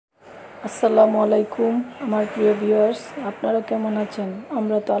আসসালামু আলাইকুম আমার প্রিয় ভিউয়ার্স, আপনারা কেমন আছেন?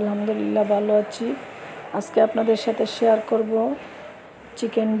 আমরা তো আলহামদুলিল্লাহ ভালো আছি। আজকে আপনাদের সাথে শেয়ার করব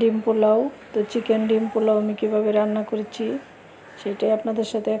চিকেন ডিম পোলাও। তো চিকেন ডিম পোলাও আমি কীভাবে রান্না করেছি সেটাই আপনাদের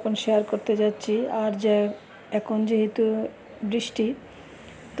সাথে এখন শেয়ার করতে যাচ্ছি। আর এখন যেহেতু বৃষ্টি,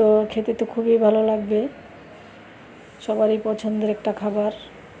 তো খেতে তো খুবই ভালো লাগবে, সবারই পছন্দের একটা খাবার।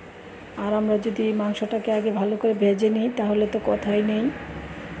 আর আমরা যদি মাংসটাকে আগে ভালো করে ভেজে নিই তাহলে তো কথাই নেই।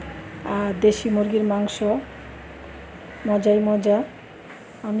 আর দেশি মুরগির মাংস মজাই মজা।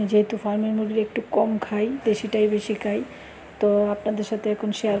 আমি যেহেতু ফার্মের মুরগি একটু কম খাই, দেশিটাই বেশি খাই, তো আপনাদের সাথে এখন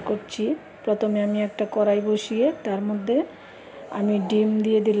শেয়ার করছি। প্রথমে আমি একটা কড়াই বসিয়ে তার মধ্যে আমি ডিম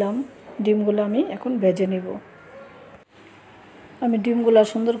দিয়ে দিলাম। ডিমগুলো আমি এখন ভেজে নেব। আমি ডিমগুলো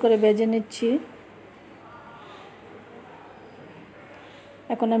সুন্দর করে ভেজে নিচ্ছি।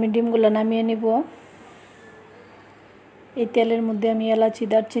 এখন আমি ডিমগুলো নামিয়ে নেব। এই তেলের মধ্যে আমি এলাচি,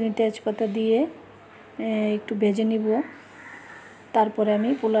 দারচিনি, তেজপাতা দিয়ে একটু ভেজে নিব। তারপরে আমি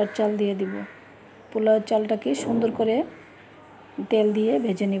পোলাওর চাল দিয়ে দিব। পোলাওর চালটাকে সুন্দর করে তেল দিয়ে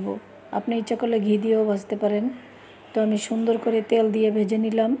ভেজে নিব। আপনি ইচ্ছা করলে ঘি দিয়েও ভাজতে পারেন। তো আমি সুন্দর করে তেল দিয়ে ভেজে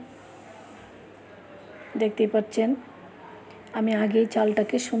নিলাম। দেখতেই পাচ্ছেন আমি আগেই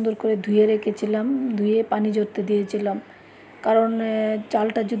চালটাকে সুন্দর করে ধুয়ে রেখেছিলাম, ধুয়ে পানি ঝরতে দিয়েছিলাম। কারণ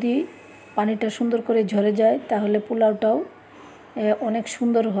চালটা যদি পানিটা সুন্দর করে ঝরে যায় তাহলে পোলাওটাও অনেক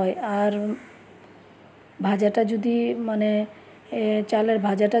সুন্দর হয়। আর ভাজাটা যদি চালের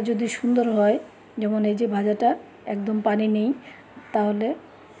ভাজাটা যদি সুন্দর হয়, যেমন এই যে ভাজাটা একদম পানি নেই, তাহলে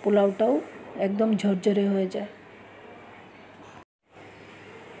পোলাওটাও একদম ঝরঝরে হয়ে যায়।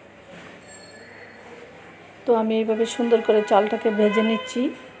 তো আমি এইভাবে সুন্দর করে চালটাকে ভেজে নিচ্ছি।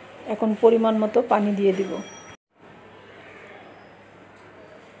 এখন পরিমাণ মতো পানি দিয়ে দিব।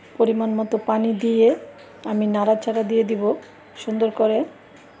 পরিমাণ মতো পানি দিয়ে আমি নাড়াচাড়া দিয়ে দিব সুন্দর করে।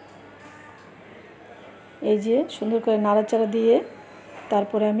 এই যে সুন্দর করে নাড়াচাড়া দিয়ে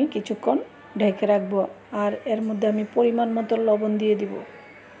তারপরে আমি কিছুক্ষণ ঢেকে রাখবো। আর এর মধ্যে আমি পরিমাণ মতো লবণ দিয়ে দিব।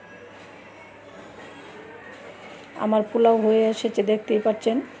 আমার পোলাও হয়ে এসেছে, দেখতেই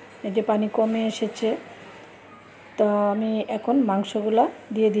পাচ্ছেন এই যে পানি কমে এসেছে। তো আমি এখন মাংসগুলা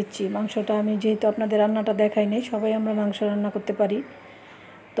দিয়ে দিচ্ছি। মাংসটা আমি যেহেতু আপনাদের রান্নাটা দেখাইনি, সবাই আমরা মাংস রান্না করতে পারি।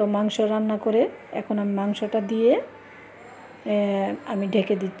 তো মাংস রান্না করে এখন আমি মাংসটা দিয়ে আমি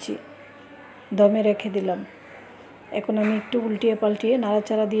ঢেকে দিচ্ছি, দমে রেখে দিলাম। এখন আমি একটু উল্টিয়ে পাল্টিয়ে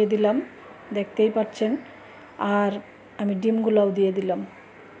নাড়াচাড়া দিয়ে দিলাম, দেখতেই পাচ্ছেন। আর আমি ডিমগুলোও দিয়ে দিলাম,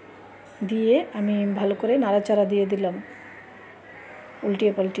 দিয়ে আমি ভালো করে নাড়াচাড়া দিয়ে দিলাম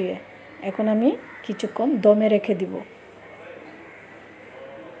উল্টিয়ে পাল্টিয়ে। এখন আমি কিছুক্ষণ দমে রেখে দিব।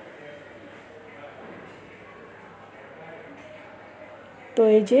 তো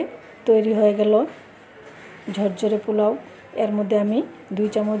এই যে তৈরি হয়ে গেল ঝরঝরে পোলাও। এর মধ্যে আমি 2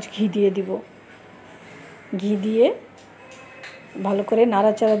 চামচ ঘি দিয়ে দিব। ঘি দিয়ে ভালো করে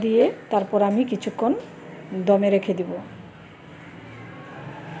নাড়াচাড়া দিয়ে তারপর আমি কিছুক্ষণ দমে রেখে দিব।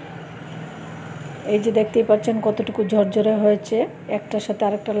 এই যে দেখতেই পাচ্ছেন কতটুকু ঝরঝরে হয়েছে, একটার সাথে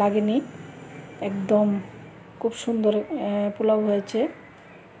আরেকটা লাগেনি, একদম খুব সুন্দর পোলাও হয়েছে।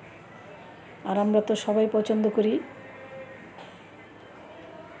 আর আমরা তো সবাই পছন্দ করি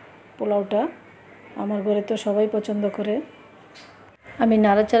পোলাওটা, আমার ঘরে তো সবাই পছন্দ করে। আমি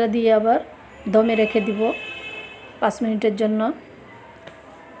নাড়াচাড়া দিয়ে আবার দমে রেখে দিব 5 মিনিটের জন্য।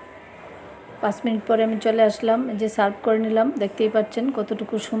 5 মিনিট পরে আমি চলে আসলাম, যে সার্ভ করে নিলাম। দেখতেই পাচ্ছেন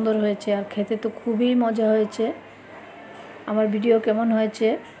কতটুকু সুন্দর হয়েছে, আর খেতে তো খুবই মজা হয়েছে। আমার ভিডিও কেমন হয়েছে,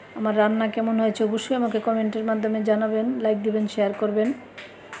 আমার রান্না কেমন হয়েছে অবশ্যই আমাকে কমেন্টের মাধ্যমে জানাবেন, লাইক দিবেন, শেয়ার করবেন।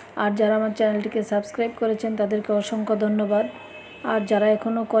 আর যারা আমার চ্যানেলটিকে সাবস্ক্রাইব করেছেন তাদেরকে অসংখ্য ধন্যবাদ। আর যারা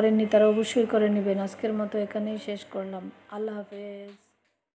এখনও করেননি তারা অবশ্যই করে নেবেন। আজকের মতো এখানেই শেষ করলাম। আল্লাহ হাফেজ।